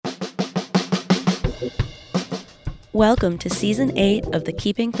Welcome to Season 8 of the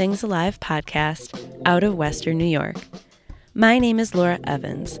Keeping Things Alive podcast out of Western New York. My name is Laura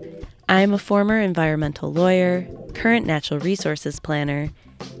Evans. I am a former environmental lawyer, current natural resources planner,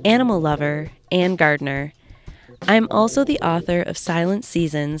 animal lover, and gardener. I am also the author of Silent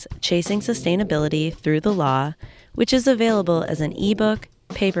Seasons, Chasing Sustainability Through the Law, which is available as an ebook,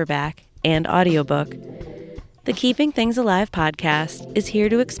 paperback, and audiobook. The Keeping Things Alive podcast is here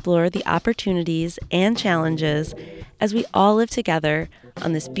to explore the opportunities and challenges as we all live together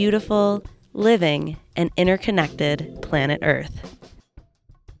on this beautiful, living, and interconnected planet Earth.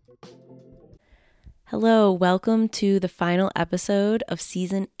 Hello, welcome to the final episode of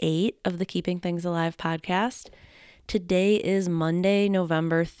Season 8 of the Keeping Things Alive podcast. Today is Monday,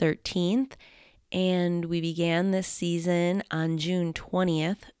 November 13th, and we began this season on June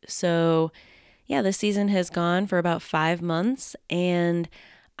 20th. So this season has gone for about 5 months, and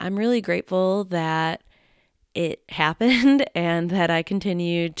I'm really grateful that it happened and that I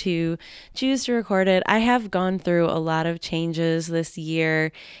continued to choose to record it. I have gone through a lot of changes this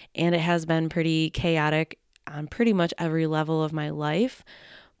year, and it has been pretty chaotic on pretty much every level of my life,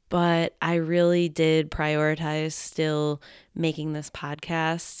 but I really did prioritize still making this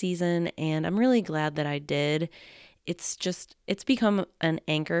podcast season, and I'm really glad that I did. It's become an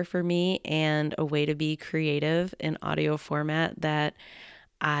anchor for me and a way to be creative in audio format that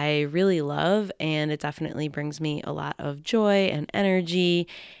I really love, and it definitely brings me a lot of joy and energy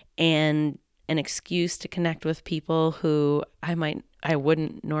and an excuse to connect with people who I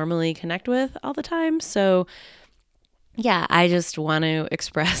wouldn't normally connect with all the time. So I just want to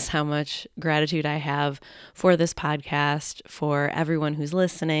express how much gratitude I have for this podcast, for everyone who's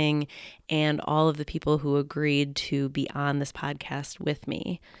listening, and all of the people who agreed to be on this podcast with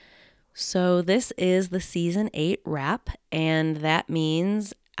me. So this is the Season 8 wrap, and that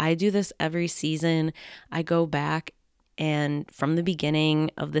means I do this every season. I go back and from the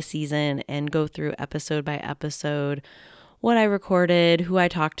beginning of the season and go through episode by episode what I recorded, who I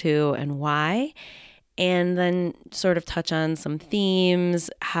talked to, and why. And then sort of touch on some themes,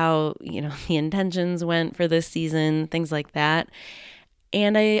 how, the intentions went for this season, things like that.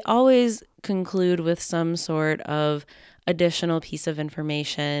 And I always conclude with some sort of additional piece of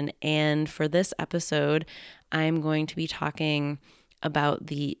information. And for this episode, I'm going to be talking about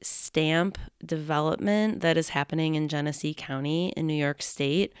the stamp development that is happening in Genesee County in New York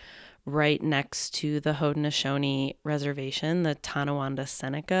State, right next to the Haudenosaunee Reservation, the Tonawanda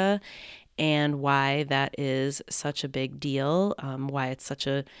Seneca, and why that is such a big deal, why it's such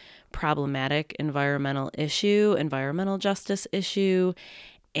a problematic environmental justice issue.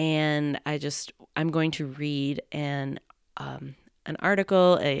 And I'm going to read an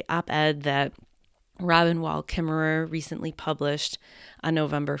article, a op-ed that Robin Wall Kimmerer recently published on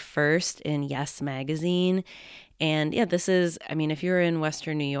November 1st in Yes Magazine. And this is, if you're in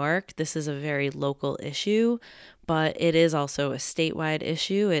Western New York, this is a very local issue, but it is also a statewide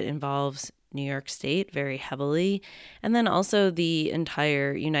issue. It involves New York State very heavily, and then also the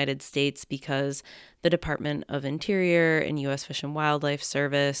entire United States, because the Department of Interior and U.S. Fish and Wildlife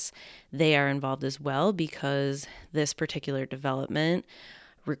Service, they are involved as well, because this particular development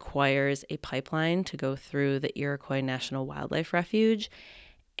requires a pipeline to go through the Iroquois National Wildlife Refuge.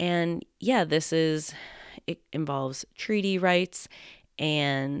 And it involves treaty rights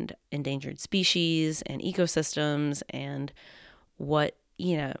and endangered species and ecosystems, and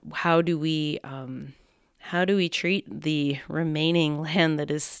how do we treat the remaining land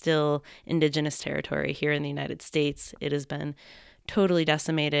that is still indigenous territory here in the United States? It has been totally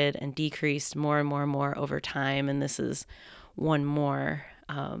decimated and decreased more and more and more over time, and this is one more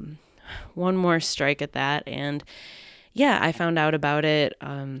strike at that. And I found out about it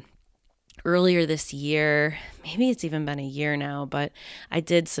earlier this year. Maybe it's even been a year now, but I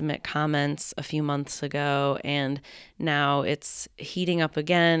did submit comments a few months ago, and now it's heating up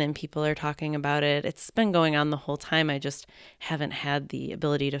again and people are talking about it. It's been going on the whole time. I just haven't had the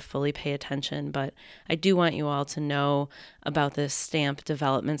ability to fully pay attention, but I do want you all to know about this stamp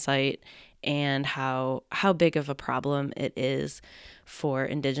development site and how big of a problem it is for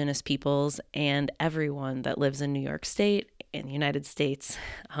indigenous peoples and everyone that lives in New York State in the United States.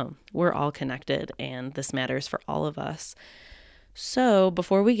 We're all connected, and this matters for all of us. So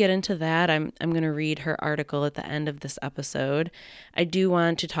before we get into that, I'm going to read her article at the end of this episode. I do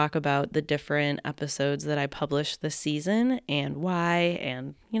want to talk about the different episodes that I published this season and why,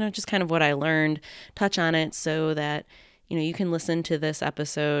 and just kind of what I learned, touch on it so that you can listen to this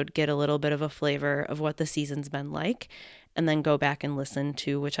episode, get a little bit of a flavor of what the season's been like, and then go back and listen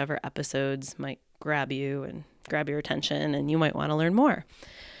to whichever episodes might grab you and grab your attention and you might want to learn more.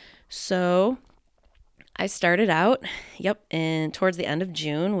 So I started out, towards the end of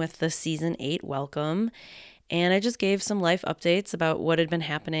June with the season 8 welcome. And I just gave some life updates about what had been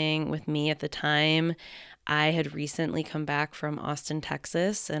happening with me at the time. I had recently come back from Austin,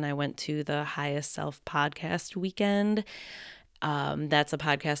 Texas, and I went to the Highest Self podcast weekend. That's a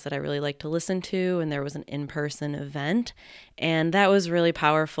podcast that I really like to listen to, and there was an in-person event, and that was really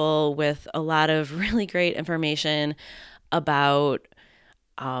powerful with a lot of really great information about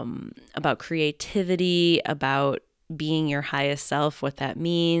creativity, about being your highest self, what that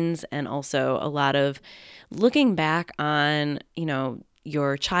means, and also a lot of looking back on,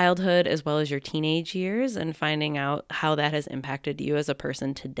 your childhood as well as your teenage years and finding out how that has impacted you as a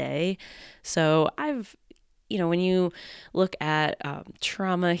person today. So when you look at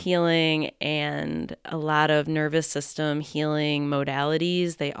trauma healing and a lot of nervous system healing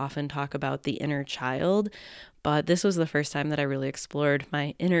modalities, they often talk about the inner child. But this was the first time that I really explored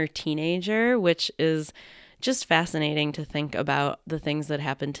my inner teenager, which is just fascinating to think about the things that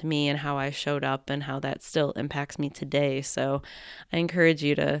happened to me and how I showed up and how that still impacts me today. So I encourage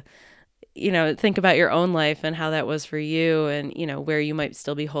you to, think about your own life and how that was for you and, where you might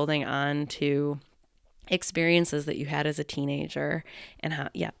still be holding on to experiences that you had as a teenager and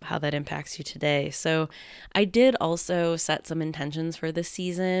how that impacts you today. So I did also set some intentions for this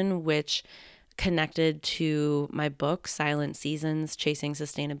season, which connected to my book, Silent Seasons, Chasing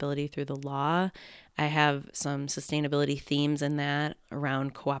Sustainability Through the Law. I have some sustainability themes in that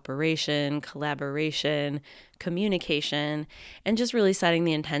around cooperation, collaboration, communication, and just really setting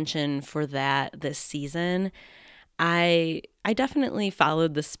the intention for that this season. I definitely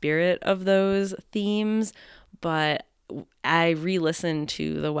followed the spirit of those themes, but I re-listened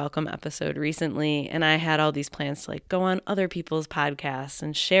to the Welcome episode recently, and I had all these plans to go on other people's podcasts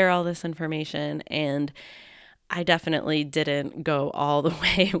and share all this information, and I definitely didn't go all the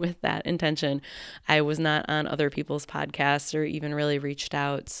way with that intention. I was not on other people's podcasts or even really reached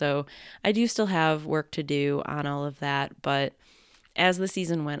out, so I do still have work to do on all of that, but as the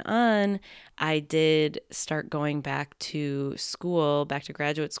season went on, I did start going back to school, back to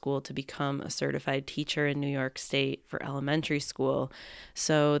graduate school to become a certified teacher in New York State for elementary school.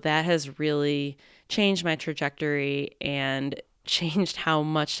 So that has really changed my trajectory and changed how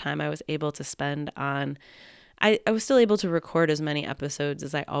much time I was able to spend on. I was still able to record as many episodes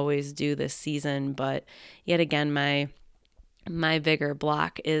as I always do this season, but yet again, my bigger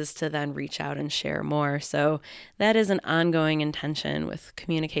block is to then reach out and share more. So that is an ongoing intention with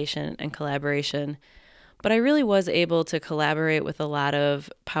communication and collaboration. But I really was able to collaborate with a lot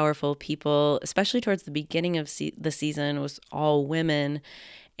of powerful people, especially towards the beginning of the season. It was all women,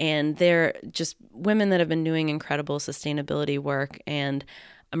 and they're just women that have been doing incredible sustainability work. And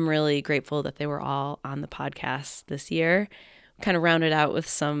I'm really grateful that they were all on the podcast this year. Kind of rounded out with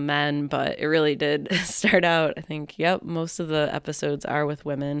some men, but it really did start out, I think, most of the episodes are with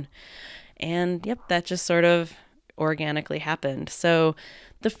women. And that just sort of organically happened. So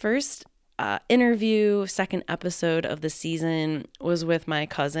the first interview, second episode of the season was with my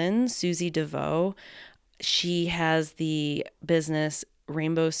cousin, Susie DeVoe. She has the business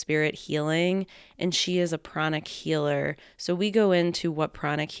Rainbow Spirit Healing, and she is a pranic healer. So we go into what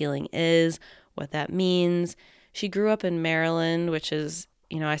pranic healing is, what that means. She grew up in Maryland, which is,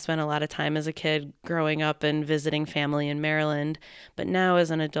 I spent a lot of time as a kid growing up and visiting family in Maryland. But now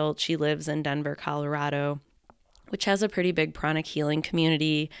as an adult, she lives in Denver, Colorado, which has a pretty big pranic healing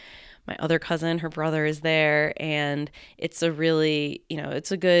community. My other cousin, her brother is there, and it's a really,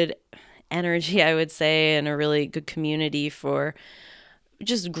 it's a good energy, I would say, and a really good community for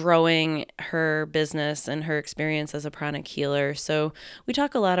just growing her business and her experience as a pranic healer. So we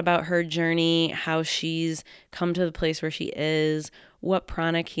talk a lot about her journey, how she's come to the place where she is, what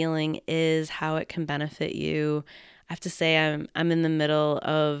pranic healing is, how it can benefit you. I have to say I'm in the middle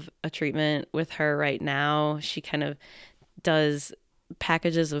of a treatment with her right now. She kind of does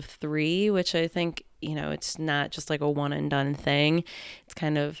packages of 3, which I think, it's not just like a one and done thing. It's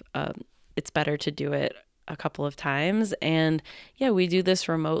kind of it's better to do it a couple of times. And we do this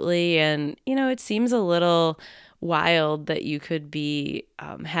remotely, and it seems a little wild that you could be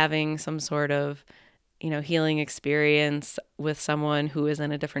having some sort of healing experience with someone who is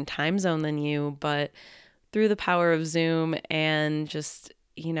in a different time zone than you, but through the power of Zoom and just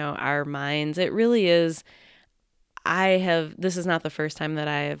our minds, it really is. This is not the first time that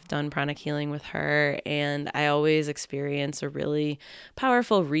I have done pranic healing with her, and I always experience a really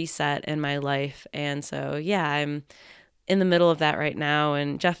powerful reset in my life. And so, I'm in the middle of that right now,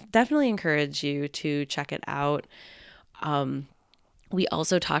 and definitely encourage you to check it out. We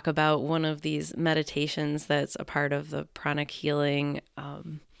also talk about one of these meditations that's a part of the pranic healing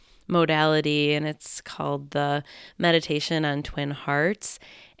modality, and it's called the Meditation on Twin Hearts.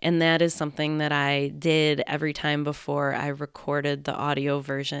 And that is something that I did every time before I recorded the audio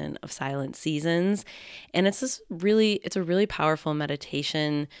version of Silent Seasons. And it's a really powerful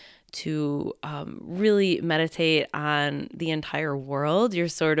meditation to really meditate on the entire world. You're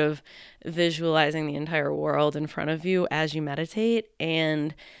sort of visualizing the entire world in front of you as you meditate.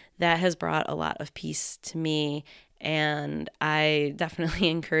 And that has brought a lot of peace to me. And I definitely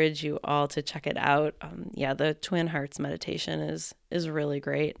encourage you all to check it out. The Twin Hearts meditation is really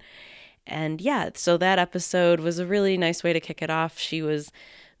great. And so that episode was a really nice way to kick it off. She was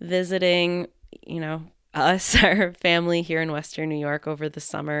visiting, us, our family here in Western New York over the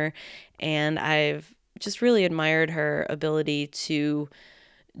summer. And I've just really admired her ability to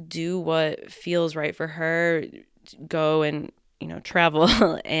do what feels right for her, go and travel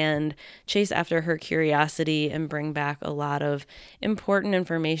and chase after her curiosity and bring back a lot of important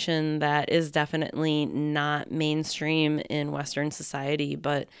information that is definitely not mainstream in Western society,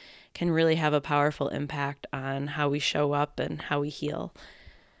 but can really have a powerful impact on how we show up and how we heal.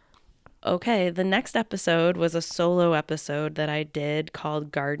 Okay, the next episode was a solo episode that I did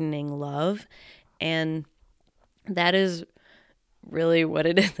called Gardening Love, and that is really what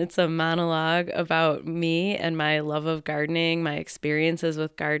it is. It's a monologue about me and my love of gardening, my experiences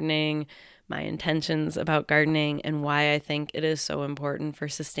with gardening, my intentions about gardening, and why I think it is so important for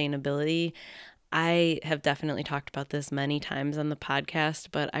sustainability. I have definitely talked about this many times on the podcast,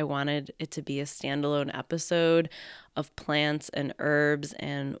 but I wanted it to be a standalone episode of plants and herbs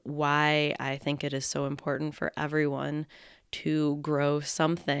and why I think it is so important for everyone to grow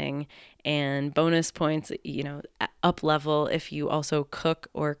something. And bonus points, up level if you also cook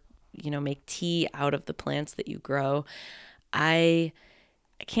or, make tea out of the plants that you grow. I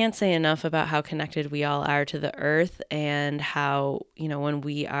can't say enough about how connected we all are to the earth and how, when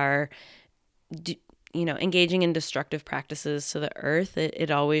we are engaging in destructive practices to the earth,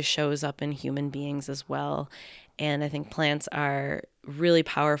 it always shows up in human beings as well. And I think plants are really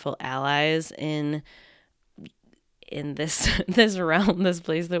powerful allies in this realm, this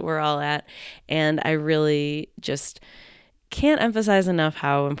place that we're all at. And I really just can't emphasize enough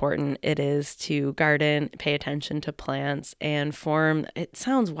how important it is to garden, pay attention to plants, and form, it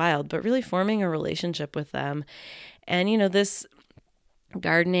sounds wild, but really forming a relationship with them. And, this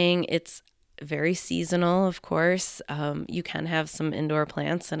gardening, it's very seasonal, of course. You can have some indoor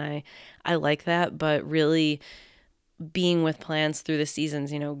plants, and I like that, but really being with plants through the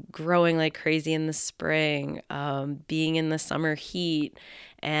seasons, growing like crazy in the spring, being in the summer heat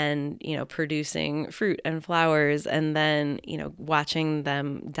and, producing fruit and flowers, and then, watching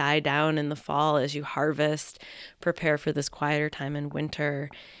them die down in the fall as you harvest, prepare for this quieter time in winter.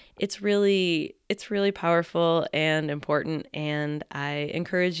 It's really powerful and important, and I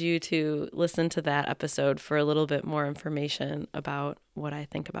encourage you to listen to that episode for a little bit more information about what I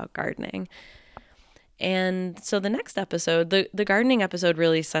think about gardening. And so the next episode, the gardening episode,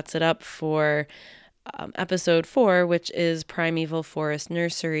 really sets it up for episode 4, which is Primeval Forest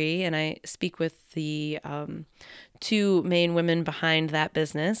Nursery. And I speak with the two main women behind that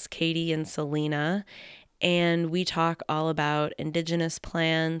business, Katie and Selena. And we talk all about indigenous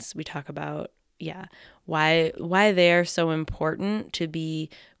plants. We talk about, why they are so important to be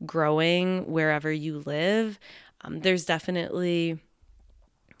growing wherever you live. There's definitely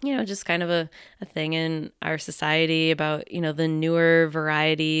just kind of a thing in our society about, the newer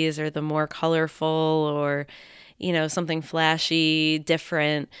varieties or the more colorful or, something flashy,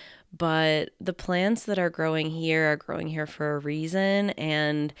 different. But the plants that are growing here for a reason,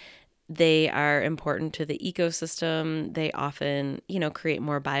 and they are important to the ecosystem. They often, create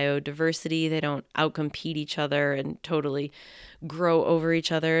more biodiversity. They don't outcompete each other and totally grow over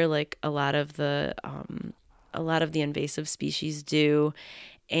each other like a lot of the invasive species do.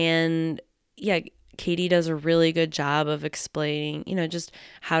 And Katie does a really good job of explaining, just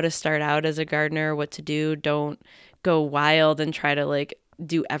how to start out as a gardener, what to do. Don't go wild and try to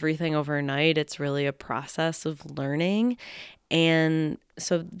do everything overnight. It's really a process of learning. And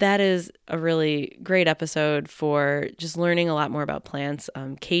so that is a really great episode for just learning a lot more about plants.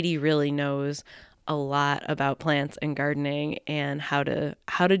 Katie really knows a lot about plants and gardening and how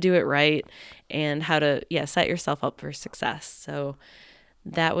to do it right and how to set yourself up for success. So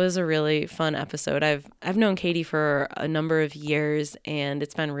that was a really fun episode. I've known Katie for a number of years, and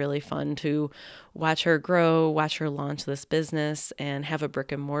it's been really fun to watch her grow, watch her launch this business and have a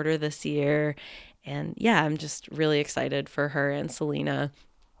brick and mortar this year. And I'm just really excited for her and Selena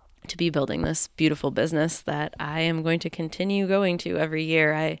to be building this beautiful business that I am going to continue going to every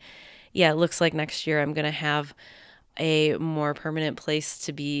year. It looks like next year I'm going to have a more permanent place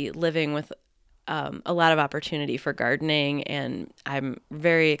to be living with a lot of opportunity for gardening. And I'm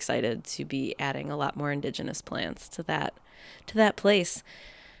very excited to be adding a lot more indigenous plants to that place.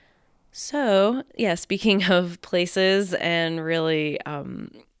 So, yeah, speaking of places and really,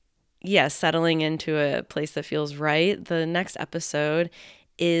 settling into a place that feels right, the next episode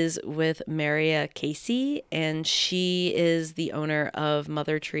is with Maria Casey, and she is the owner of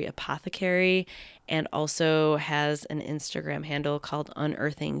Mother Tree Apothecary and also has an Instagram handle called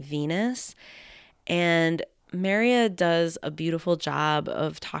Unearthing Venus. And Maria does a beautiful job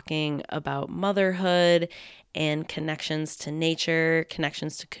of talking about motherhood and connections to nature,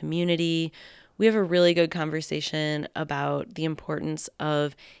 connections to community. We have a really good conversation about the importance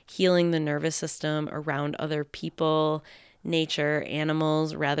of healing the nervous system around other people, nature,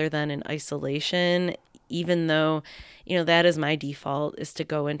 animals, rather than in isolation, even though, that is my default, is to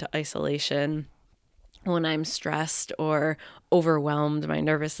go into isolation when I'm stressed or overwhelmed. My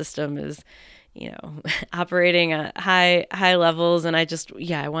nervous system is, operating at high levels, and I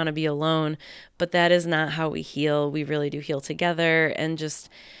want to be alone. But that is not how we heal. We really do heal together. And just,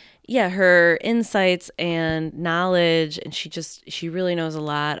 her insights and knowledge, and she really knows a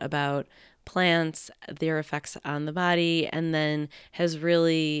lot about plants, their effects on the body, and then has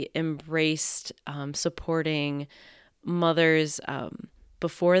really embraced supporting mothers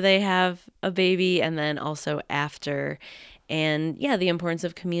before they have a baby and then also after. And the importance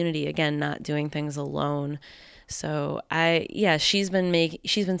of community, again, not doing things alone. So she's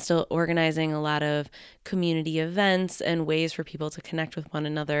been still organizing a lot of community events and ways for people to connect with one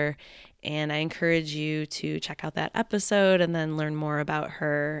another. And I encourage you to check out that episode and then learn more about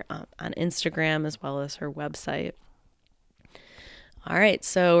her on Instagram as well as her website. All right,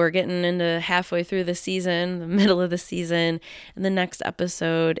 so we're getting into halfway through the season, the middle of the season, and the next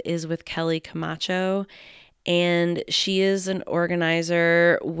episode is with Kelly Camacho, and she is an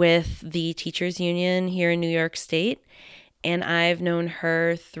organizer with the Teachers Union here in New York State, and I've known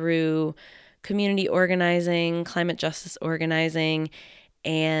her through community organizing, climate justice organizing,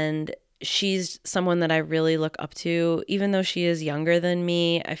 and she's someone that I really look up to. Even though she is younger than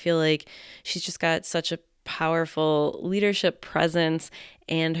me, I feel like she's just got such a powerful leadership presence,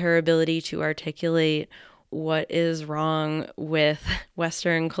 and her ability to articulate what is wrong with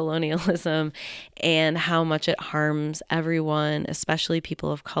Western colonialism and how much it harms everyone, especially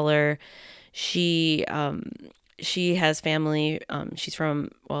people of color. She has family.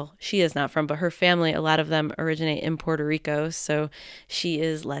 She is not from, but her family, a lot of them originate in Puerto Rico. So she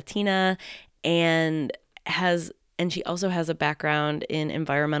is Latina and she also has a background in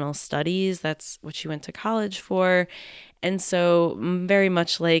environmental studies. That's what she went to college for. And so very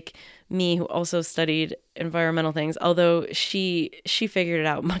much like me, who also studied environmental things, although she figured it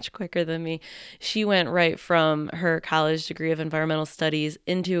out much quicker than me. She went right from her college degree of environmental studies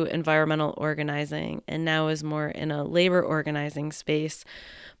into environmental organizing, and now is more in a labor organizing space.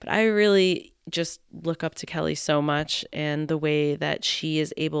 But I really just look up to Kelly so much, and the way that she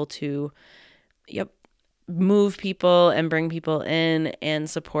is able to, move people and bring people in and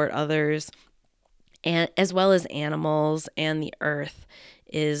support others, and as well as animals and the earth,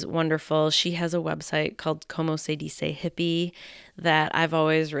 is wonderful. She has a website called Como Se Dice Hippie that I've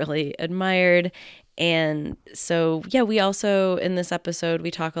always really admired. And so, we also, in this episode,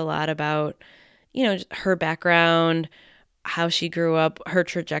 we talk a lot about, her background, how she grew up, her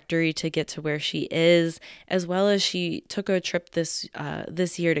trajectory to get to where she is, as well as she took a trip this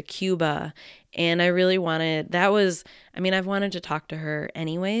year to Cuba. And I really I've wanted to talk to her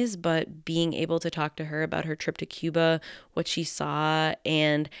anyways, but being able to talk to her about her trip to Cuba, what she saw,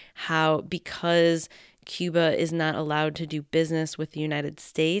 and how, because Cuba is not allowed to do business with the United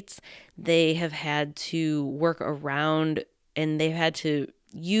States, they have had to work around, and they've had to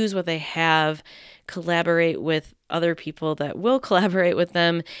use what they have, collaborate with other people that will collaborate with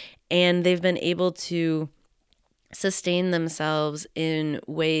them, and they've been able to sustain themselves in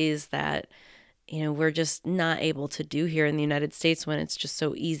ways that, we're just not able to do here in the United States, when it's just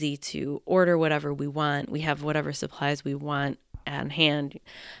so easy to order whatever we want. We have whatever supplies we want on hand.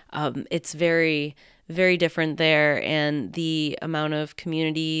 It's very, very different there. And the amount of the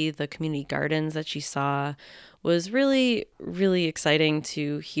community gardens that she saw was really, really exciting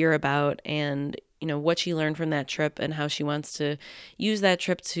to hear about, and what she learned from that trip and how she wants to use that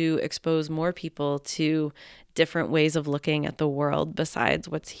trip to expose more people to different ways of looking at the world besides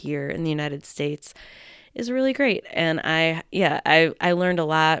what's here in the United States is really great. And I learned a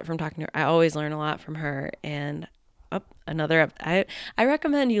lot from talking to her. I always learn a lot from her. And I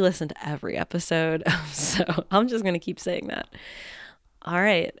recommend you listen to every episode. So I'm just going to keep saying that. All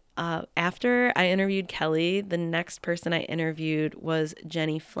right. After I interviewed Kelly, the next person I interviewed was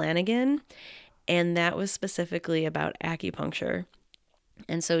Jenny Flanagan, and that was specifically about acupuncture.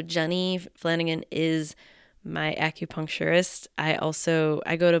 And so Jenny Flanagan is my acupuncturist.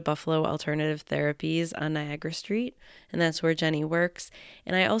 I go to Buffalo Alternative Therapies on Niagara Street, and that's where Jenny works.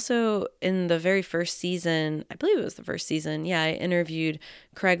 And I also, in the very first season, I believe it was the first season, yeah, I interviewed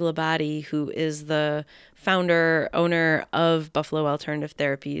Craig Labate, who is the founder, owner of Buffalo Alternative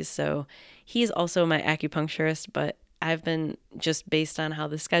Therapies. So he's also my acupuncturist, but I've been, just based on how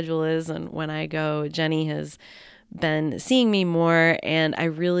the schedule is and when I go, Jenny has been seeing me more, and I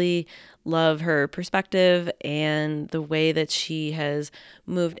really love her perspective and the way that she has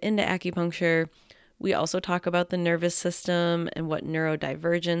moved into acupuncture. We also talk about the nervous system and what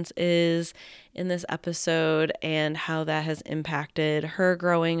neurodivergence is in this episode and how that has impacted her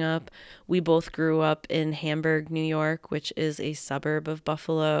growing up. We both grew up in Hamburg, New York, which is a suburb of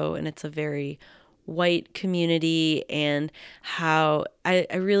Buffalo, and it's a very white community, and how I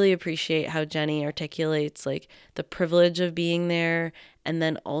really appreciate how Jenny articulates like the privilege of being there and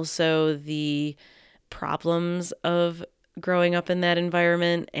then also the problems of growing up in that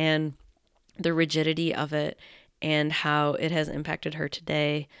environment and the rigidity of it and how it has impacted her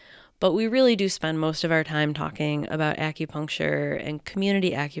today. But we really do spend most of our time talking about acupuncture and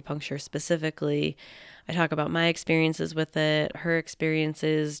community acupuncture specifically. I talk about my experiences with it, her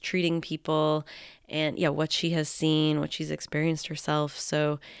experiences treating people, and yeah, what she has seen, what she's experienced herself.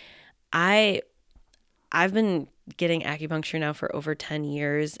 So I I've been getting acupuncture now for over 10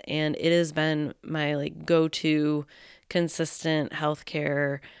 years, and it has been my like go-to consistent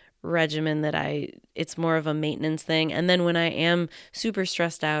healthcare regimen that it's more of a maintenance thing. And then when I am super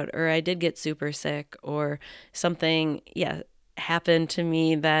stressed out or I did get super sick or something, yeah, happened to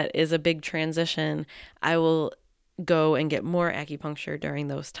me that is a big transition, I will go and get more acupuncture during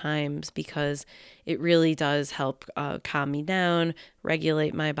those times because it really does help calm me down,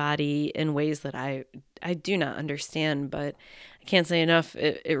 regulate my body in ways that I do not understand, but I can't say enough.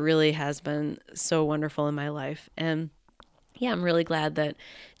 It really has been so wonderful in my life. And yeah, I'm really glad that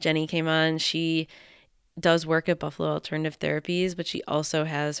Jenny came on. She does work at Buffalo Alternative Therapies, but she also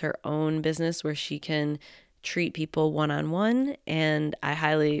has her own business where she can treat people one-on-one. And I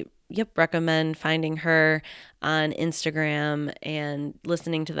highly, recommend finding her on Instagram and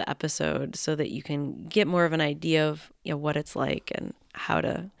listening to the episode so that you can get more of an idea of what it's like and how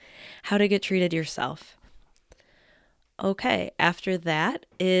to get treated yourself. Okay, after that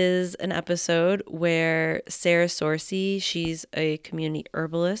is an episode where Sarah Sorcy, she's a community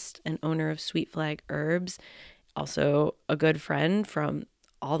herbalist and owner of Sweet Flag Herbs, also a good friend from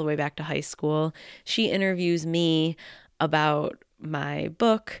all the way back to high school. She interviews me about my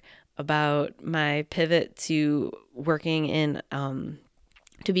book, about my pivot to working in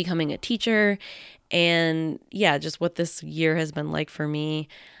to becoming a teacher, and yeah, just what this year has been like for me.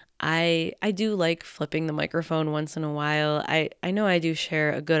 I do like flipping the microphone once in a while. I know I do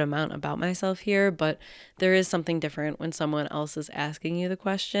share a good amount about myself here, but there is something different when someone else is asking you the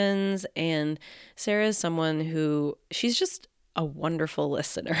questions. And Sarah is someone who she's just a wonderful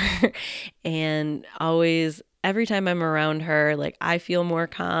listener and always every time I'm around her, like I feel more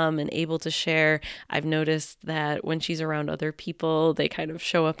calm and able to share. I've noticed that when she's around other people, they kind of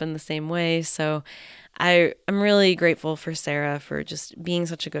show up in the same way. So I'm really grateful for Sarah for just being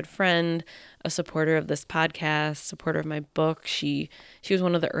such a good friend, a supporter of this podcast, supporter of my book. She was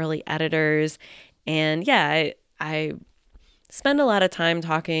one of the early editors. And yeah, I spend a lot of time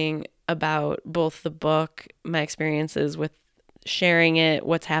talking about both the book, my experiences with sharing it,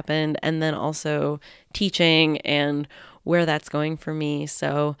 what's happened, and then also teaching and where that's going for me.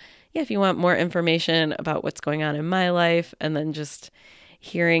 So, yeah, if you want more information about what's going on in my life and then just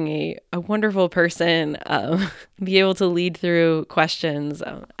hearing a wonderful person be able to lead through questions,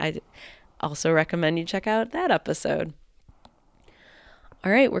 I also recommend you check out that episode.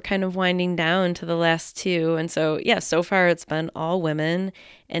 All right, we're kind of winding down to the last two. And so, yeah, so far it's been all women.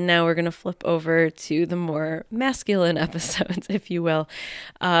 And now we're going to flip over to the more masculine episodes, if you will.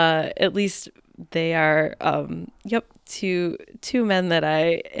 At least they are, two men that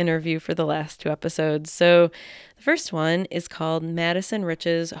I interview for the last two episodes. So the first one is called Madison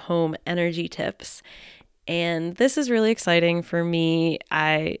Rich's Home Energy Tips. And this is really exciting for me.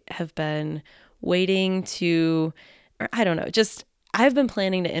 I have been waiting to, or I don't know, just I've been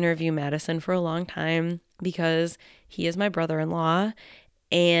planning to interview Madison for a long time because he is my brother-in-law,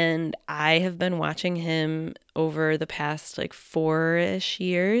 and I have been watching him over the past like 4-ish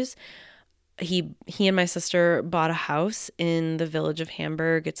years. He and my sister bought a house in the village of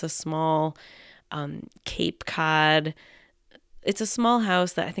Hamburg. It's a small Cape Cod it's a small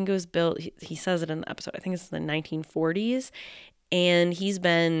house that I think it was built, he says it in the episode, I think it's the 1940s. And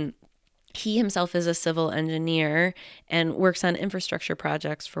he himself is a civil engineer and works on infrastructure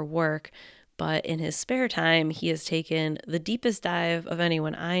projects for work. But in his spare time, he has taken the deepest dive of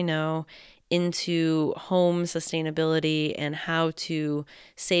anyone I know into home sustainability and how to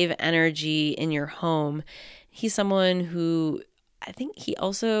save energy in your home. He's someone who I think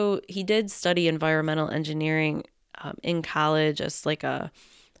he did study environmental engineering in college as like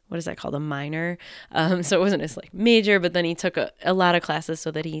what is that called? A minor. So it wasn't his like major, but then he took a lot of classes so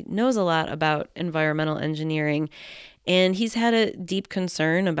that he knows a lot about environmental engineering. And he's had a deep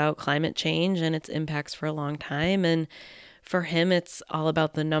concern about climate change and its impacts for a long time. And for him, it's all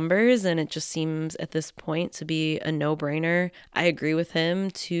about the numbers. And it just seems at this point to be a no-brainer. I agree with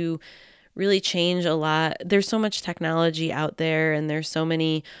him to really change a lot. There's so much technology out there, and there's so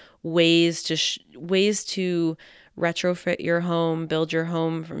many ways to retrofit your home, build your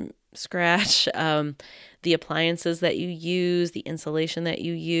home from scratch, the appliances that you use, the insulation that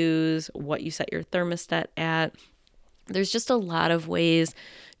you use, what you set your thermostat at. There's just a lot of ways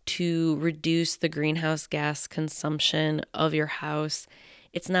to reduce the greenhouse gas consumption of your house.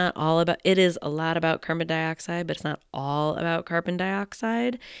 It is a lot about carbon dioxide, but it's not all about carbon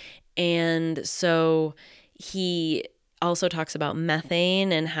dioxide. And so he also talks about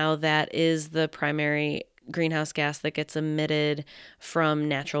methane and how that is the primary greenhouse gas that gets emitted from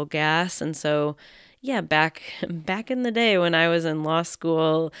natural gas. And so, yeah, back in the day when I was in law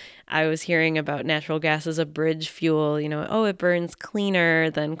school, I was hearing about natural gas as a bridge fuel, it burns cleaner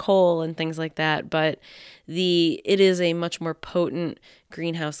than coal and things like that. But it is a much more potent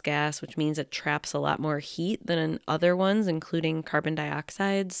greenhouse gas, which means it traps a lot more heat than other ones, including carbon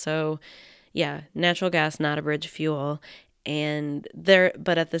dioxide. So, yeah, natural gas, not a bridge fuel.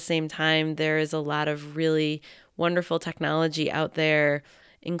 But at the same time, there is a lot of really wonderful technology out there,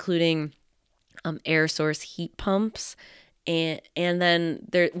 including air source heat pumps. And then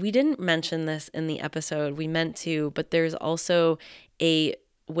we didn't mention this in the episode, we meant to, but there's also a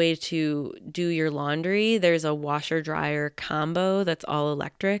way to do your laundry. There's a washer dryer combo that's all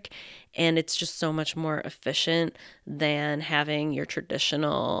electric, and it's just so much more efficient than having your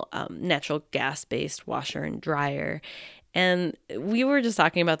traditional natural gas based washer and dryer. And we were just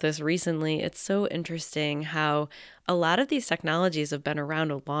talking about this recently. It's so interesting how a lot of these technologies have been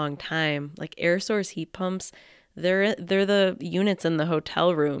around a long time. Like air source heat pumps, they're the units in the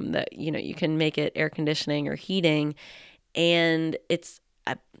hotel room that, you can make it air conditioning or heating. And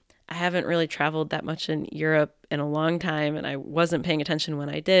I haven't really traveled that much in Europe in a long time, and I wasn't paying attention when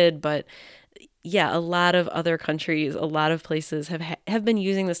I did, but yeah, a lot of other countries, a lot of places have been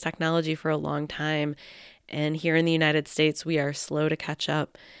using this technology for a long time. And here in the United States, we are slow to catch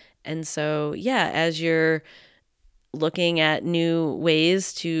up. And so, yeah, as you're looking at new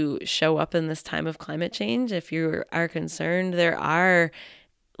ways to show up in this time of climate change, if you are concerned, there are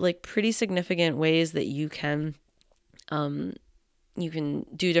like pretty significant ways that you can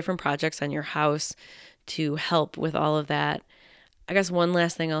do different projects on your house to help with all of that. I guess one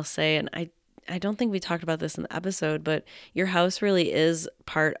last thing I'll say, and I don't think we talked about this in the episode, but your house really is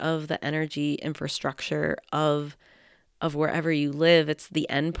part of the energy infrastructure of wherever you live. It's the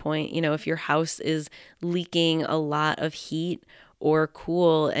end point. If your house is leaking a lot of heat or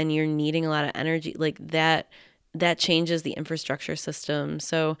cool and you're needing a lot of energy, like that changes the infrastructure system.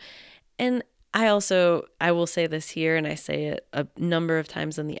 So, and I will say this here, and I say it a number of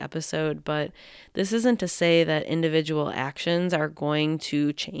times in the episode, but this isn't to say that individual actions are going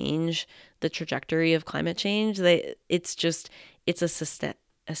to change the trajectory of climate change. It's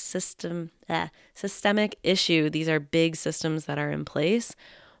a systemic issue. These are big systems that are in place,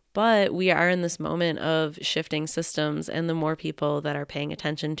 but we are in this moment of shifting systems, and the more people that are paying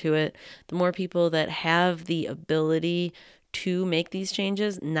attention to it, the more people that have the ability to make these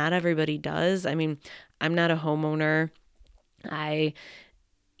changes. Not everybody does. I mean, I'm not a homeowner. I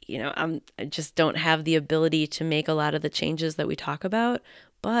just don't have the ability to make a lot of the changes that we talk about.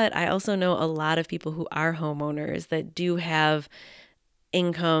 But I also know a lot of people who are homeowners that do have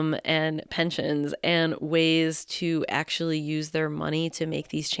income and pensions and ways to actually use their money to make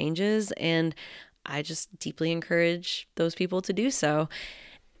these changes. And I just deeply encourage those people to do so.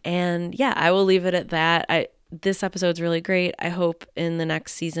 And yeah, I will leave it at that. This episode's really great. I hope in the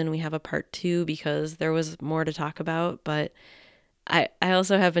next season we have a part 2 because there was more to talk about. But I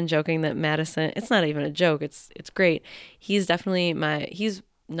also have been joking that Madison, it's not even a joke. It's great. He's definitely he's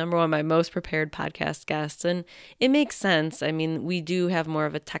number one, my most prepared podcast guest. And it makes sense. I mean, we do have more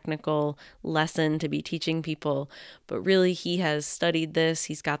of a technical lesson to be teaching people, but really he has studied this.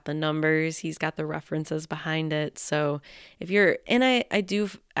 He's got the numbers, he's got the references behind it. So if you're, and I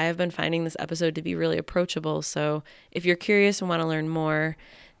have been finding this episode to be really approachable. So if you're curious and want to learn more,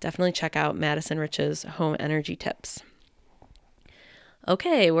 definitely check out Madison Rich's Home Energy Tips.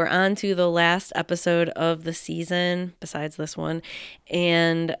 Okay, we're on to the last episode of the season, besides this one,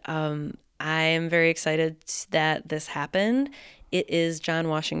 and I am very excited that this happened. It is John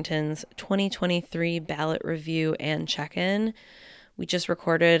Washington's 2023 ballot review and check-in. We just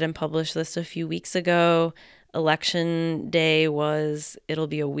recorded and published this a few weeks ago. Election day it'll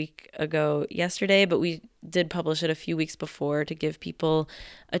be a week ago yesterday, but we did publish it a few weeks before to give people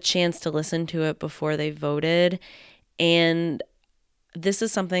a chance to listen to it before they voted. And this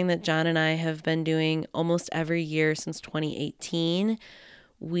is something that John and I have been doing almost every year since 2018.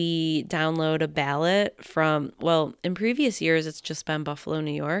 We download a ballot in previous years, it's just been Buffalo,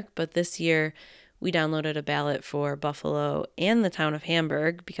 New York, but this year we downloaded a ballot for Buffalo and the town of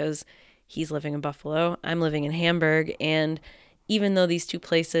Hamburg because he's living in Buffalo, I'm living in Hamburg, and even though these two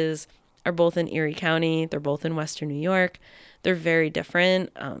places are both in Erie County, they're both in Western New York, they're very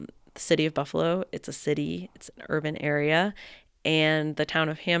different. The city of Buffalo, it's a city, it's an urban area, and the town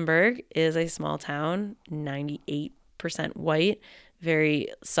of Hamburg is a small town, 98% white, very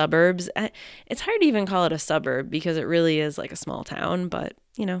suburbs. It's hard to even call it a suburb because it really is like a small town, but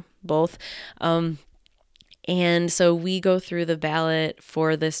both. And so we go through the ballot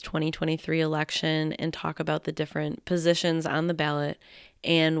for this 2023 election and talk about the different positions on the ballot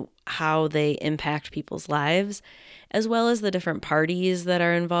and how they impact people's lives, as well as the different parties that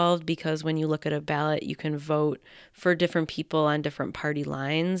are involved, because when you look at a ballot, you can vote for different people on different party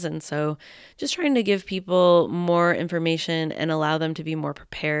lines. And so just trying to give people more information and allow them to be more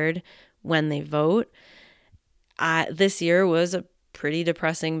prepared when they vote. This year was a pretty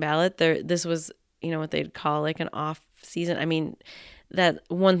depressing ballot. This was, what they'd call like an off season. I mean, that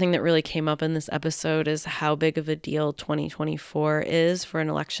one thing that really came up in this episode is how big of a deal 2024 is for an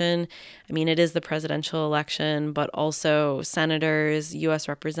election. I mean, it is the presidential election, but also senators, U.S.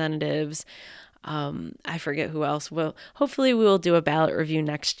 representatives. I forget who else. Well, hopefully we will do a ballot review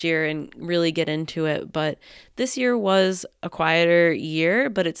next year and really get into it. But this year was a quieter year,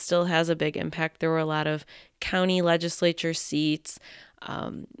 but it still has a big impact. There were a lot of county legislature seats.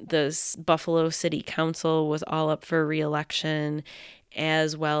 The Buffalo City Council was all up for re-election,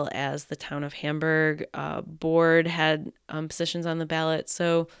 as well as the town of Hamburg board had positions on the ballot.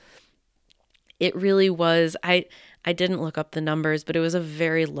 So it really was, I didn't look up the numbers, but it was a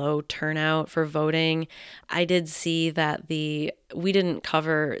very low turnout for voting. I did see that we didn't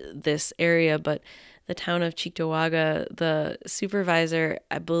cover this area, but the town of Cheektowaga, the supervisor,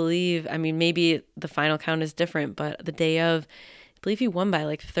 I believe, maybe the final count is different, but the day of, I believe he won by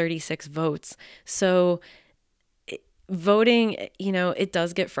like 36 votes. So voting, it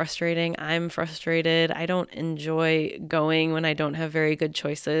does get frustrating. I'm frustrated. I don't enjoy going when I don't have very good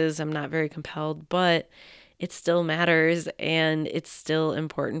choices. I'm not very compelled, but it still matters. And it's still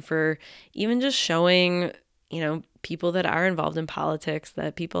important for even just showing, people that are involved in politics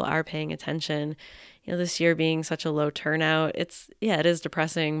that people are paying attention. This year being such a low turnout, it is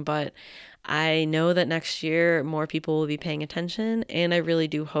depressing, but I know that next year more people will be paying attention, and I really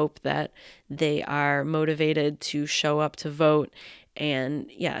do hope that they are motivated to show up to vote and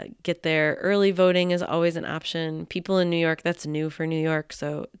get there. Early voting is always an option. People in New York, that's new for New York,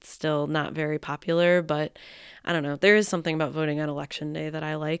 so it's still not very popular, but I don't know. There is something about voting on election day that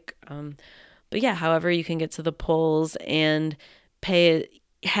I like. But however you can get to the polls and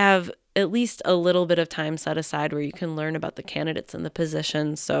have at least a little bit of time set aside where you can learn about the candidates and the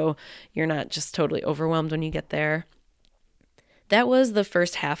positions so you're not just totally overwhelmed when you get there. That was the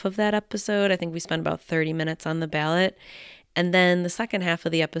first half of that episode. I think we spent about 30 minutes on the ballot. And then the second half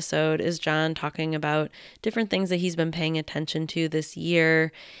of the episode is John talking about different things that he's been paying attention to this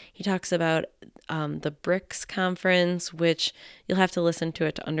year. He talks about the BRICS conference, which you'll have to listen to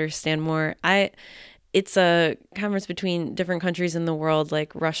it to understand more. It's a conference between different countries in the world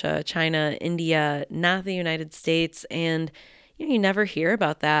like Russia, China, India, not the United States. And you never hear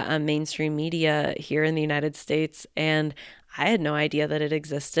about that on mainstream media here in the United States. And I had no idea that it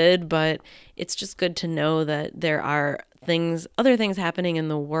existed, but it's just good to know that there are other things happening in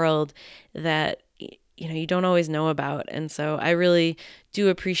the world that you don't always know about. And so I really do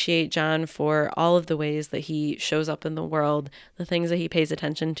appreciate John for all of the ways that he shows up in the world, the things that he pays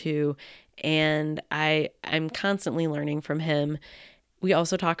attention to. And I'm constantly learning from him. We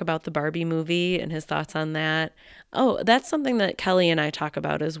also talk about the Barbie movie and his thoughts on that. Oh, that's something that Kelly and I talk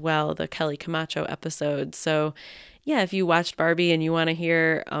about as well, the Kelly Camacho episode. So, yeah, if you watched Barbie and you want to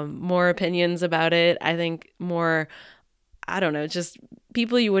hear more opinions about it, I think more, I don't know, just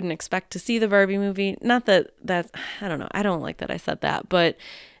people you wouldn't expect to see the Barbie movie. Not that that's, I don't know, I don't like that I said that, but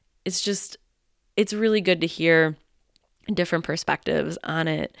it's just, it's really good to hear different perspectives on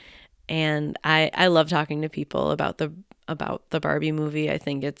it. And I love talking to people about the Barbie movie. I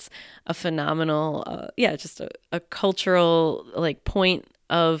think it's a phenomenal, just a cultural like point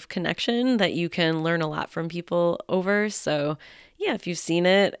of connection that you can learn a lot from people over. So yeah, if you've seen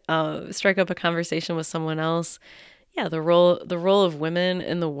it, strike up a conversation with someone else. Yeah, the role of women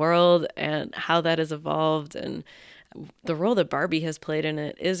in the world and how that has evolved, and the role that Barbie has played in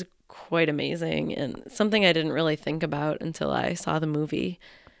it is quite amazing and something I didn't really think about until I saw the movie.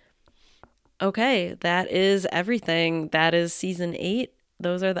 Okay, that is everything. That is season 8.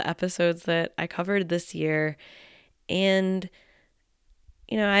 Those are the episodes that I covered this year. And,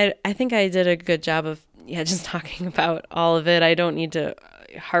 I think I did a good job of, just talking about all of it. I don't need to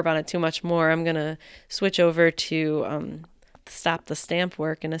harp on it too much more. I'm going to switch over to stop the stamp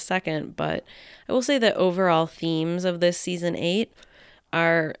work in a second. But I will say that overall themes of this season 8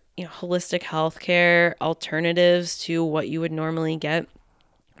 are, holistic healthcare, alternatives to what you would normally get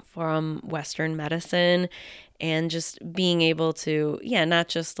from Western medicine, and just being able to, not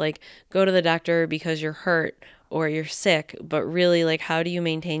just like go to the doctor because you're hurt or you're sick, but really like how do you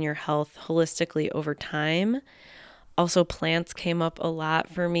maintain your health holistically over time. Also, plants came up a lot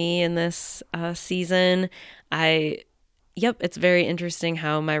for me in this season. It's very interesting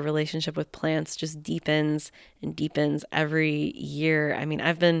how my relationship with plants just deepens and deepens every year. I mean,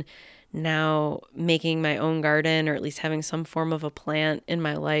 I've been now making my own garden, or at least having some form of a plant in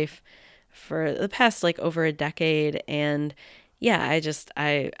my life for the past like over a decade. And yeah,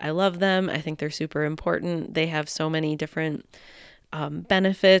 I love them. I think they're super important. They have so many different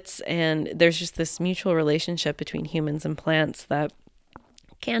benefits, and there's just this mutual relationship between humans and plants that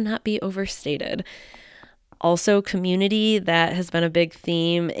cannot be overstated. Also, community, that has been a big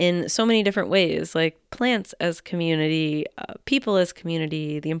theme in so many different ways, like plants as community, people as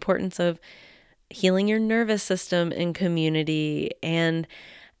community, the importance of healing your nervous system in community. And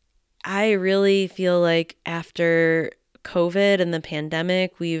I really feel like after COVID and the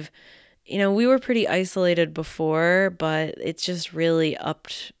pandemic, we were pretty isolated before, but it's just really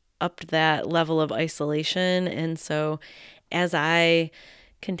upped that level of isolation. And so as I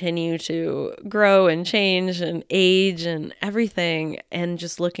continue to grow and change and age and everything, and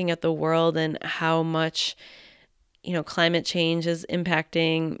just looking at the world and how much, climate change is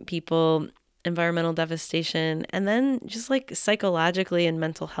impacting people, environmental devastation, and then just like psychologically and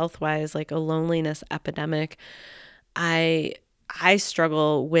mental health wise, like a loneliness epidemic. I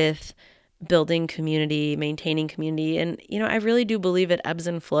struggle with building community, maintaining community. And, I really do believe it ebbs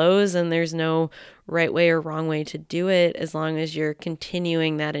and flows, and there's no right way or wrong way to do it as long as you're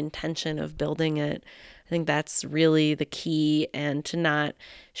continuing that intention of building it. I think that's really the key, and to not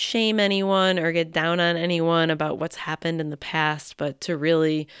shame anyone or get down on anyone about what's happened in the past, but to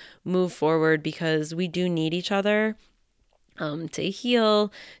really move forward, because we do need each other. To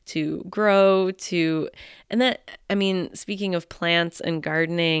heal, to grow, and that, I mean, speaking of plants and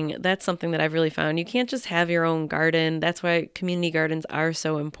gardening, that's something that I've really found. You can't just have your own garden. That's why community gardens are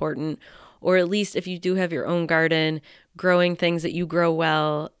so important. Or at least if you do have your own garden, growing things that you grow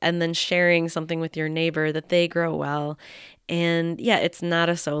well, and then sharing something with your neighbor that they grow well. And yeah, it's not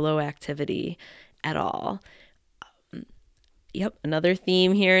a solo activity at all. Yep, another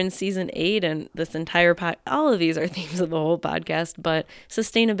theme here in season 8 and this entire all of these are themes of the whole podcast, but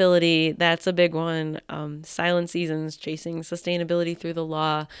sustainability, that's a big one. Silent Seasons, chasing sustainability through the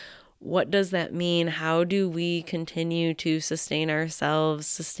law. What does that mean? How do we continue to sustain ourselves,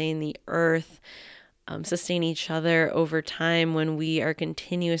 sustain the earth, sustain each other over time when we are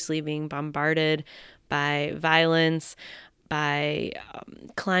continuously being bombarded by violence, by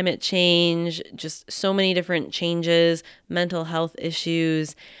climate change, just so many different changes, mental health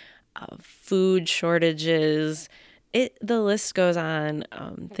issues, food shortages. The list goes on.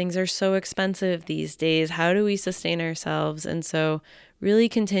 Things are so expensive these days. How do we sustain ourselves? And so really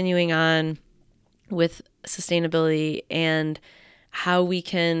continuing on with sustainability and how we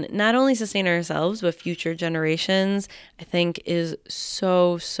can not only sustain ourselves, but future generations, I think is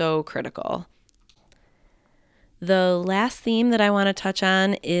so, so critical. The last theme that I want to touch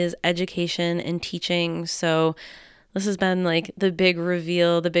on is education and teaching. So this has been like the big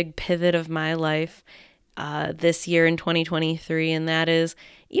reveal, the big pivot of my life this year in 2023. And that is,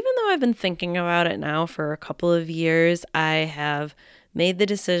 even though I've been thinking about it now for a couple of years, I have made the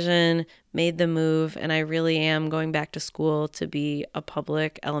decision, made the move, and I really am going back to school to be a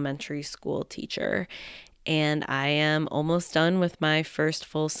public elementary school teacher. And I am almost done with my first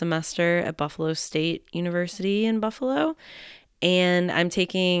full semester at Buffalo State University in Buffalo. And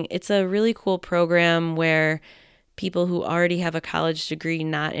it's a really cool program where people who already have a college degree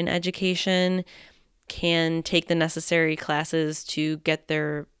not in education can take the necessary classes to get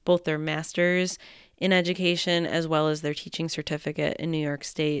both their master's in education as well as their teaching certificate in New York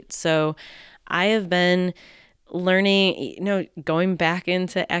State. So I have been learning, going back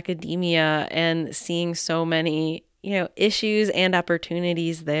into academia and seeing so many, issues and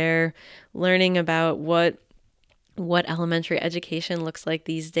opportunities there, learning about what elementary education looks like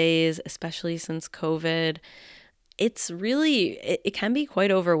these days, especially since COVID. It can be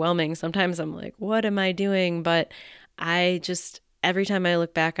quite overwhelming. Sometimes I'm like, what am I doing? But every time I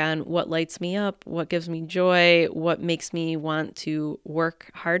look back on what lights me up, what gives me joy, what makes me want to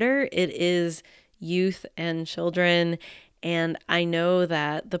work harder, it is youth and children. And I know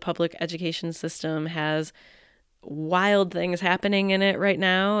that the public education system has wild things happening in it right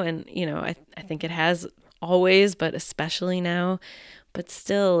now. And, I think it has always, but especially now. But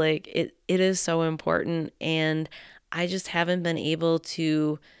still, like, it is so important. And I just haven't been able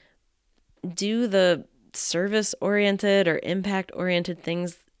to do the service-oriented or impact-oriented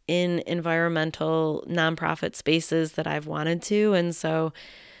things in environmental nonprofit spaces that I've wanted to. And so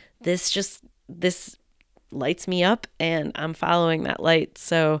this lights me up, and I'm following that light.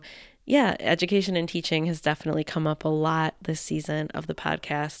 So yeah, education and teaching has definitely come up a lot this season of the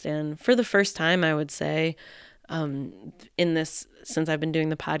podcast. And for the first time, I would say, since I've been doing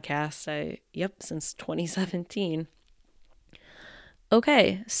the podcast, since 2017.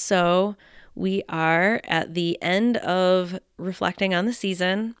 Okay, so we are at the end of reflecting on the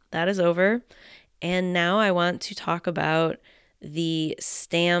season. That is over. And now I want to talk about the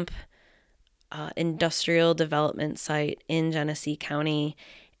Stamp industrial development site in Genesee County.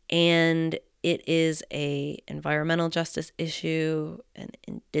 And it is an environmental justice issue, an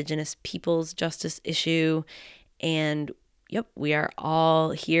Indigenous peoples justice issue. And we are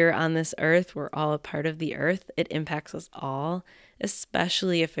all here on this earth. We're all a part of the earth. It impacts us all,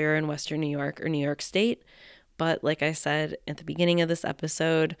 especially if you're in Western New York or New York State. But like I said at the beginning of this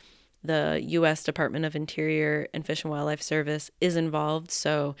episode, the U.S. Department of Interior and Fish and Wildlife Service is involved.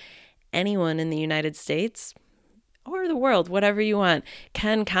 So anyone in the United States or the world, whatever you want,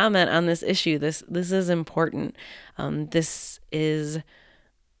 can comment on this issue. This is important. The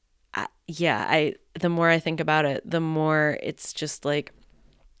more I think about it, the more it's just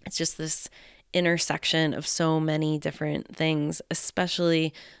this intersection of so many different things,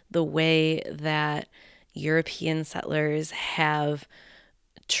 especially the way that European settlers have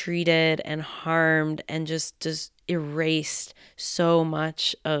treated and harmed and just erased so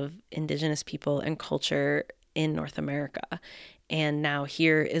much of Indigenous people and culture in North America. And now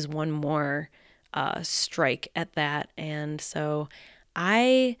here is one more strike at that. And so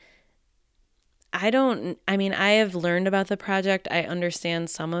I have learned about the project. I understand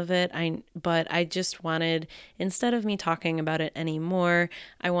some of it. But I just wanted, instead of me talking about it anymore,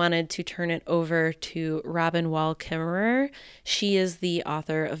 I wanted to turn it over to Robin Wall Kimmerer. She is the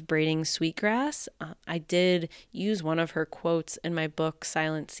author of Braiding Sweetgrass. I did use one of her quotes in my book,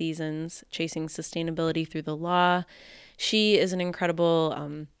 Silent Seasons, Chasing Sustainability Through the Law. She is an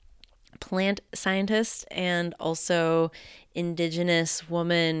incredible plant scientist and also Indigenous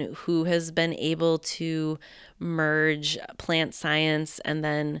woman who has been able to merge plant science and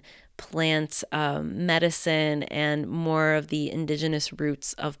then plant medicine and more of the indigenous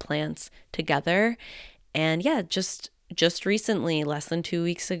roots of plants together. And just recently, less than 2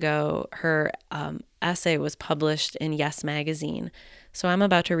 weeks ago, her essay was published in Yes Magazine. So I'm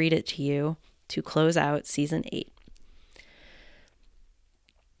about to read it to you to close out season 8.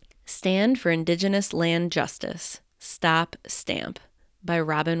 Stand for Indigenous Land Justice. Stop Stamp by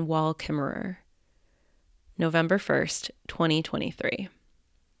Robin Wall Kimmerer. November 1st, 2023.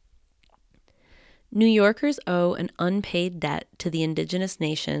 New Yorkers owe an unpaid debt to the Indigenous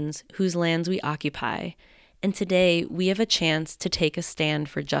nations whose lands we occupy, and today we have a chance to take a stand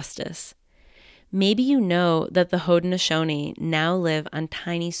for justice. Maybe you know that the Haudenosaunee now live on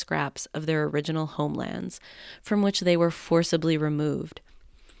tiny scraps of their original homelands, from which they were forcibly removed.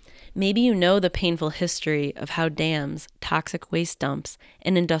 Maybe you know the painful history of how dams, toxic waste dumps,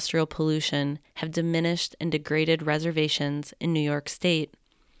 and industrial pollution have diminished and degraded reservations in New York State.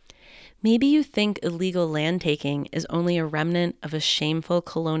 Maybe you think illegal land taking is only a remnant of a shameful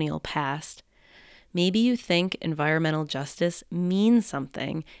colonial past. Maybe you think environmental justice means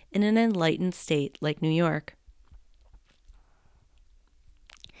something in an enlightened state like New York.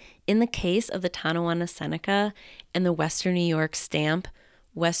 In the case of the Tonawanda Seneca and the Western New York Stamp,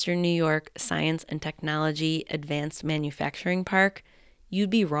 Western New York Science and Technology Advanced Manufacturing Park, you'd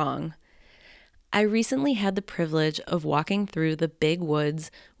be wrong. I recently had the privilege of walking through the big woods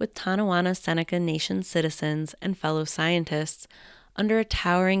with Tonawanda Seneca Nation citizens and fellow scientists under a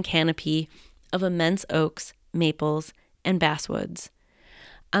towering canopy of immense oaks, maples, and basswoods.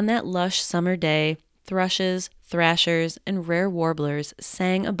 On that lush summer day, thrushes, thrashers, and rare warblers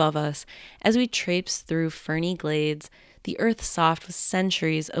sang above us as we traipsed through ferny glades, the earth soft with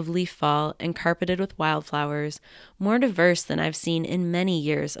centuries of leaf fall and carpeted with wildflowers, more diverse than I've seen in many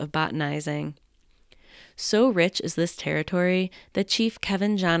years of botanizing. So rich is this territory that Chief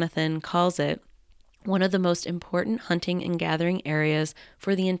Kevin Jonathan calls it one of the most important hunting and gathering areas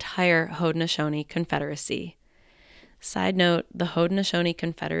for the entire Haudenosaunee Confederacy. Side note, the Haudenosaunee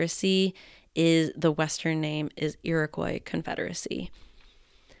Confederacy the Western name is Iroquois Confederacy.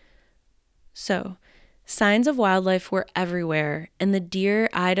 So, signs of wildlife were everywhere, and the deer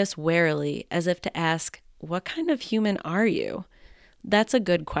eyed us warily as if to ask, "What kind of human are you?" That's a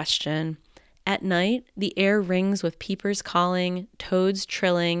good question. At night, the air rings with peepers calling, toads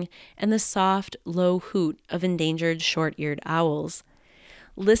trilling, and the soft, low hoot of endangered short-eared owls.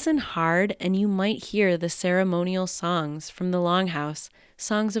 Listen hard, and you might hear the ceremonial songs from the Longhouse,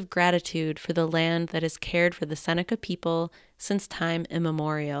 songs of gratitude for the land that has cared for the Seneca people since time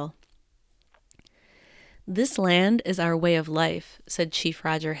immemorial. "This land is our way of life," said Chief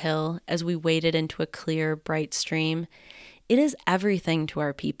Roger Hill as we waded into a clear, bright stream. "It is everything to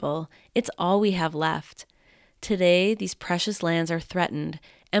our people. It's all we have left. Today, these precious lands are threatened,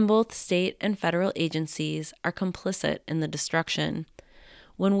 and both state and federal agencies are complicit in the destruction.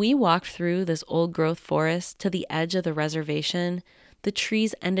 When we walked through this old-growth forest to the edge of the reservation, the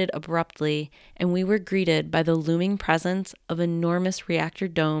trees ended abruptly, and we were greeted by the looming presence of enormous reactor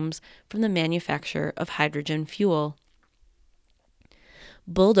domes from the manufacture of hydrogen fuel.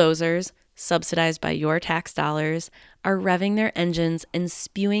 Bulldozers, subsidized by your tax dollars, are revving their engines and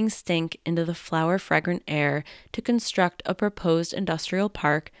spewing stink into the flower-fragrant air to construct a proposed industrial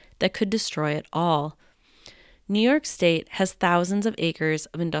park that could destroy it all. New York State has thousands of acres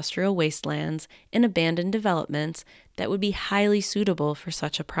of industrial wastelands and abandoned developments that would be highly suitable for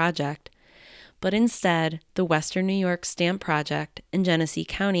such a project. But instead, the Western New York Stamp Project in Genesee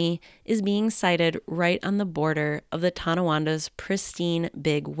County is being sited right on the border of the Tonawanda's pristine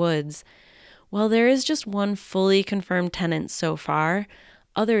big woods. While there is just one fully confirmed tenant so far,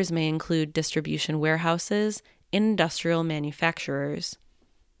 others may include distribution warehouses and industrial manufacturers.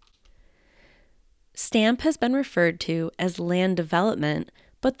 Stamp has been referred to as land development,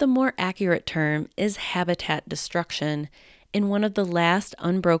 but the more accurate term is habitat destruction in one of the last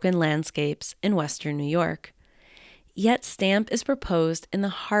unbroken landscapes in Western New York. Yet Stamp is proposed in the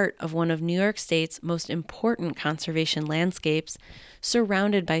heart of one of New York State's most important conservation landscapes,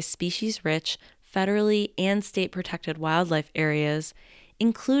 surrounded by species-rich, federally and state-protected wildlife areas,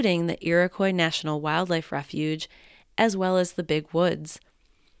 including the Iroquois National Wildlife Refuge, as well as the Big Woods.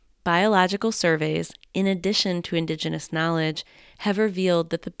 Biological surveys, in addition to indigenous knowledge, have revealed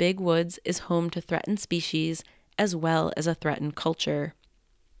that the Big Woods is home to threatened species as well as a threatened culture.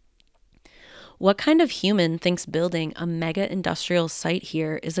 What kind of human thinks building a mega-industrial site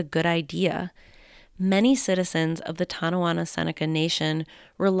here is a good idea? Many citizens of the Tonawanda Seneca Nation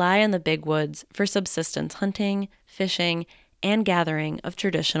rely on the Big Woods for subsistence hunting, fishing, and gathering of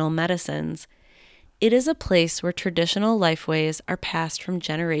traditional medicines. It is a place where traditional lifeways are passed from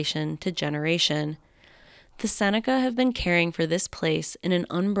generation to generation. The Seneca have been caring for this place in an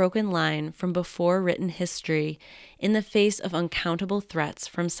unbroken line from before written history in the face of uncountable threats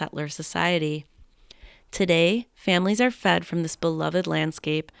from settler society. Today, families are fed from this beloved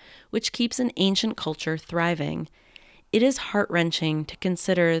landscape, which keeps an ancient culture thriving. It is heart-wrenching to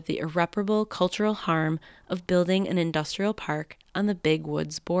consider the irreparable cultural harm of building an industrial park on the Big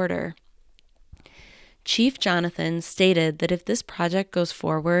Woods border. Chief Jonathan stated that if this project goes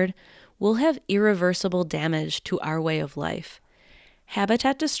forward, we'll have irreversible damage to our way of life.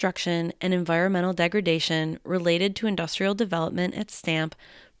 Habitat destruction and environmental degradation related to industrial development at Stamp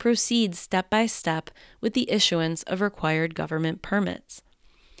proceeds step by step with the issuance of required government permits.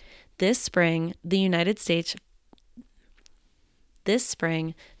 This spring, the United States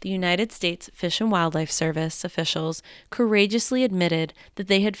Fish and Wildlife Service officials courageously admitted that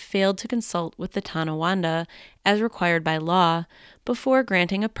they had failed to consult with the Tonawanda, as required by law, before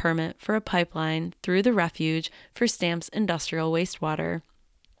granting a permit for a pipeline through the refuge for Stamp's industrial wastewater.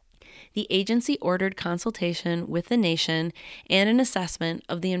 The agency ordered consultation with the nation and an assessment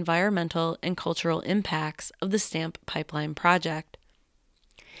of the environmental and cultural impacts of the Stamp pipeline project.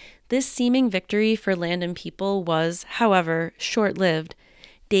 This seeming victory for land and people was, however, short-lived.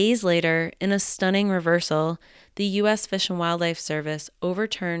 Days later, in a stunning reversal, the U.S. Fish and Wildlife Service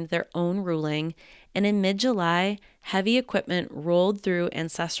overturned their own ruling, and in mid-July, heavy equipment rolled through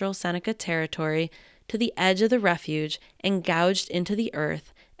ancestral Seneca territory to the edge of the refuge and gouged into the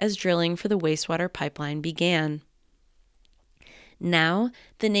earth as drilling for the wastewater pipeline began. Now,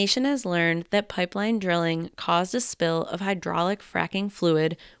 the nation has learned that pipeline drilling caused a spill of hydraulic fracking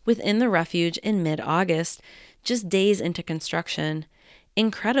fluid within the refuge in mid-August, just days into construction.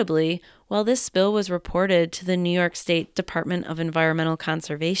 Incredibly, while this spill was reported to the New York State Department of Environmental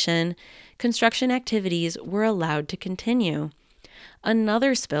Conservation, construction activities were allowed to continue.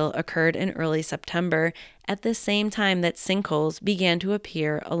 Another spill occurred in early September at the same time that sinkholes began to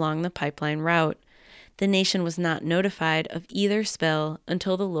appear along the pipeline route. The nation was not notified of either spill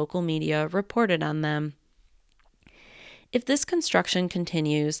until the local media reported on them. If this construction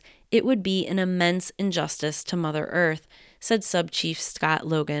continues, it would be an immense injustice to Mother Earth, said Sub-Chief Scott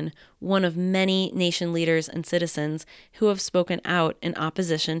Logan, one of many nation leaders and citizens who have spoken out in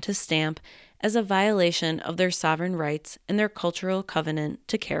opposition to STAMP as a violation of their sovereign rights and their cultural covenant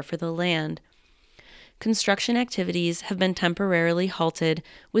to care for the land. Construction activities have been temporarily halted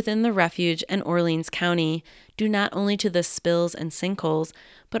within the refuge and Orleans County due not only to the spills and sinkholes,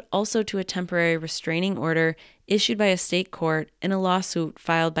 but also to a temporary restraining order issued by a state court in a lawsuit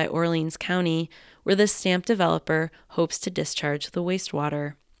filed by Orleans County, where the STAMP developer hopes to discharge the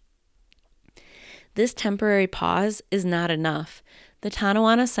wastewater. This temporary pause is not enough. The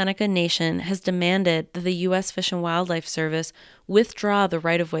Tonawanda Seneca Nation has demanded that the U.S. Fish and Wildlife Service withdraw the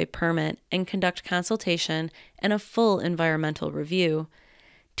right-of-way permit and conduct consultation and a full environmental review.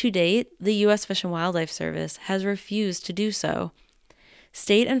 To date, the U.S. Fish and Wildlife Service has refused to do so.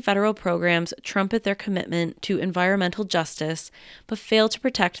 State and federal programs trumpet their commitment to environmental justice, but fail to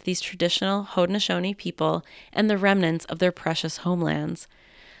protect these traditional Haudenosaunee people and the remnants of their precious homelands.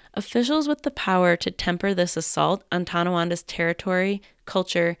 Officials with the power to temper this assault on Tonawanda's territory,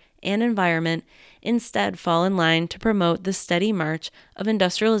 culture, and environment instead fall in line to promote the steady march of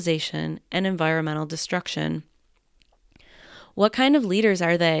industrialization and environmental destruction. What kind of leaders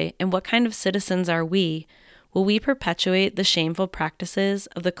are they, and what kind of citizens are we? Will we perpetuate the shameful practices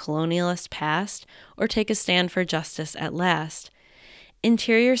of the colonialist past, or take a stand for justice at last?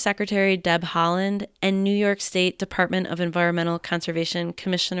 Interior Secretary Deb Haaland and New York State Department of Environmental Conservation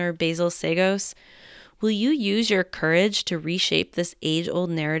Commissioner Basil Sagos, will you use your courage to reshape this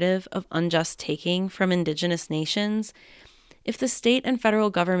age-old narrative of unjust taking from indigenous nations? If the state and federal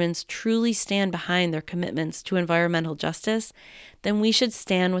governments truly stand behind their commitments to environmental justice, then we should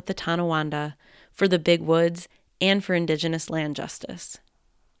stand with the Tonawanda for the big woods and for indigenous land justice.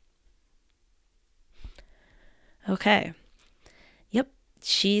 Okay. Yep,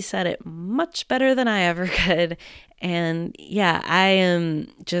 she said it much better than I ever could. And yeah, I am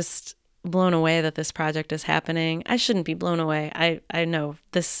just blown away that this project is happening. I shouldn't be blown away. I know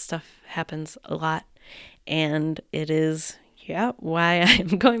this stuff happens a lot, and it is, why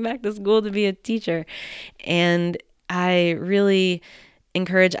I'm going back to school to be a teacher. And I really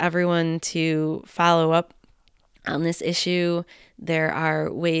encourage everyone to follow up on this issue. There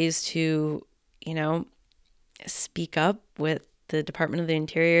are ways to, speak up with the Department of the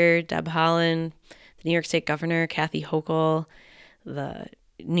Interior, Deb Haaland, the New York State Governor, Kathy Hochul, the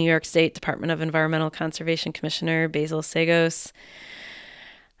New York State Department of Environmental Conservation Commissioner, Basil Sagos.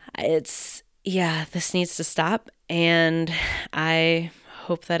 This needs to stop, and I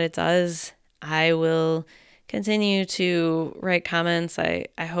hope that it does. I will continue to write comments. I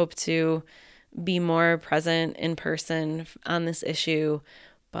hope to be more present in person on this issue.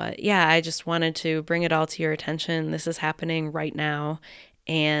 But yeah, I just wanted to bring it all to your attention. This is happening right now,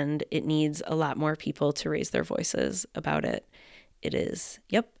 and it needs a lot more people to raise their voices about it. It is,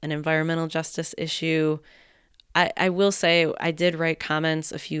 an environmental justice issue. I will say I did write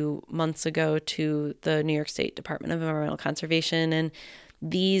comments a few months ago to the New York State Department of Environmental Conservation, and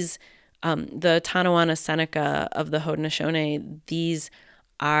these, the Tonawanda Seneca of the Haudenosaunee, these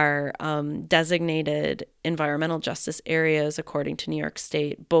are designated environmental justice areas according to New York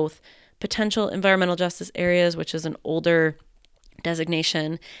State, both potential environmental justice areas, which is an older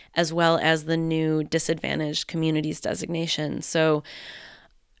designation, as well as the new disadvantaged communities designation. So,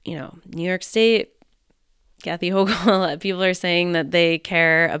 New York State, Kathy Hochul, people are saying that they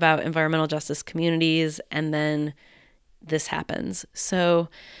care about environmental justice communities, and then this happens. So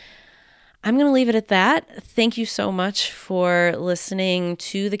I'm going to leave it at that. Thank you so much for listening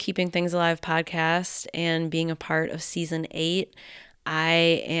to the Keeping Things Alive podcast and being a part of season 8.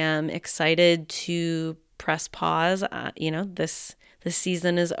 I am excited to press pause. This the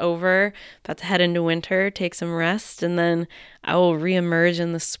season is over, about to head into winter, take some rest, and then I will reemerge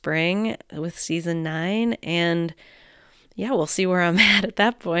in the spring with season 9. And yeah, we'll see where I'm at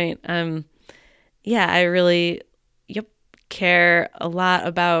that point. I really care a lot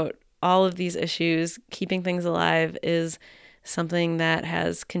about all of these issues. Keeping things alive is something that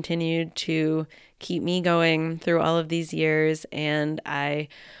has continued to keep me going through all of these years, and I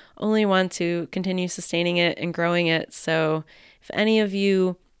only want to continue sustaining it and growing it. So if any of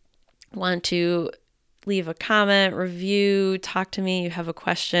you want to leave a comment, review, talk to me, you have a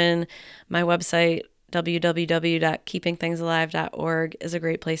question, my website, www.keepingthingsalive.org, is a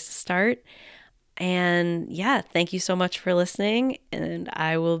great place to start. And yeah, thank you so much for listening, and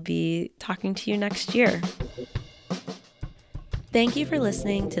I will be talking to you next year. Thank you for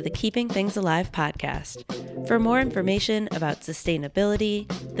listening to the Keeping Things Alive podcast. For more information about sustainability,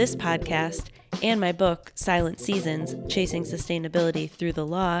 this podcast, and my book, Silent Seasons, Chasing Sustainability Through the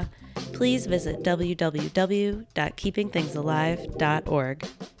Law, please visit www.keepingthingsalive.org.